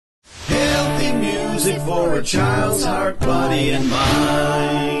Happy music for a child's heart, body, and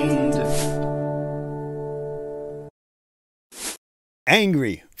mind.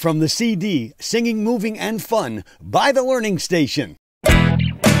 Angry from the CD, Singing, Moving, and Fun by The Learning Station.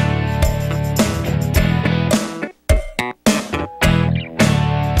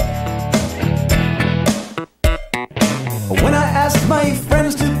 When I ask my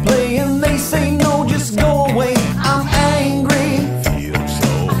friends to play and they say no, just go away, I'm angry. Feel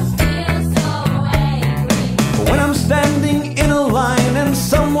so angry. When I'm standing in a line and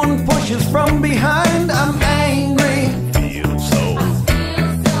someone pushes from behind, I'm angry. Feel so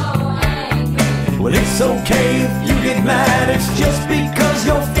angry. Well, it's okay if you get mad, it's just because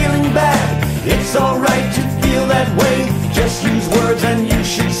you're feeling bad. It's alright to feel that way, just use words and you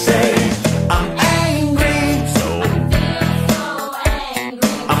should say, I'm angry.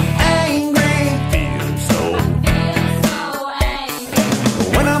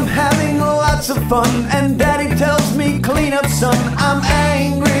 Of fun and daddy tells me clean up son, I'm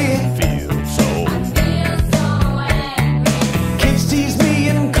angry. Feel so angry. Kids tease me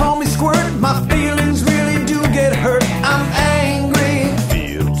and call me squirt, my feelings really do get hurt, I'm angry.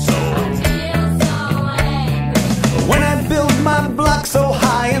 Feel so angry. When I build my block so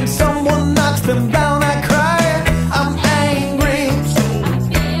high and someone knocks them down, I cry, I'm angry.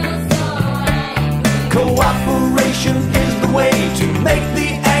 Cooperation is the way to make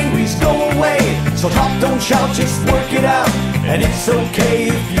the angries go away. So talk, don't shout, just work it out. And it's okay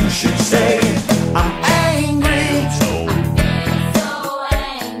if you should say, I'm angry.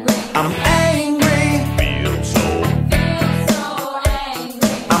 I'm angry. Feel so angry.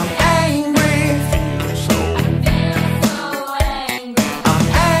 I'm angry. Feel so I'm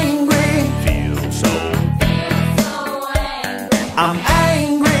angry. Feel so I'm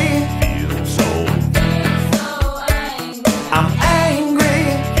angry. Feel so I'm angry.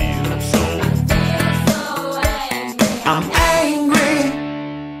 Feel so I'm angry.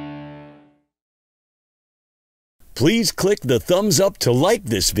 Please click the thumbs up to like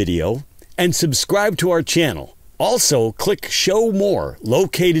this video and subscribe to our channel. Also, click Show More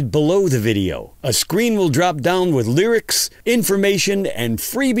located below the video. A screen will drop down with lyrics, information, and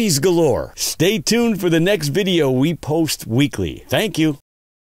freebies galore. Stay tuned for the next video we post weekly. Thank you.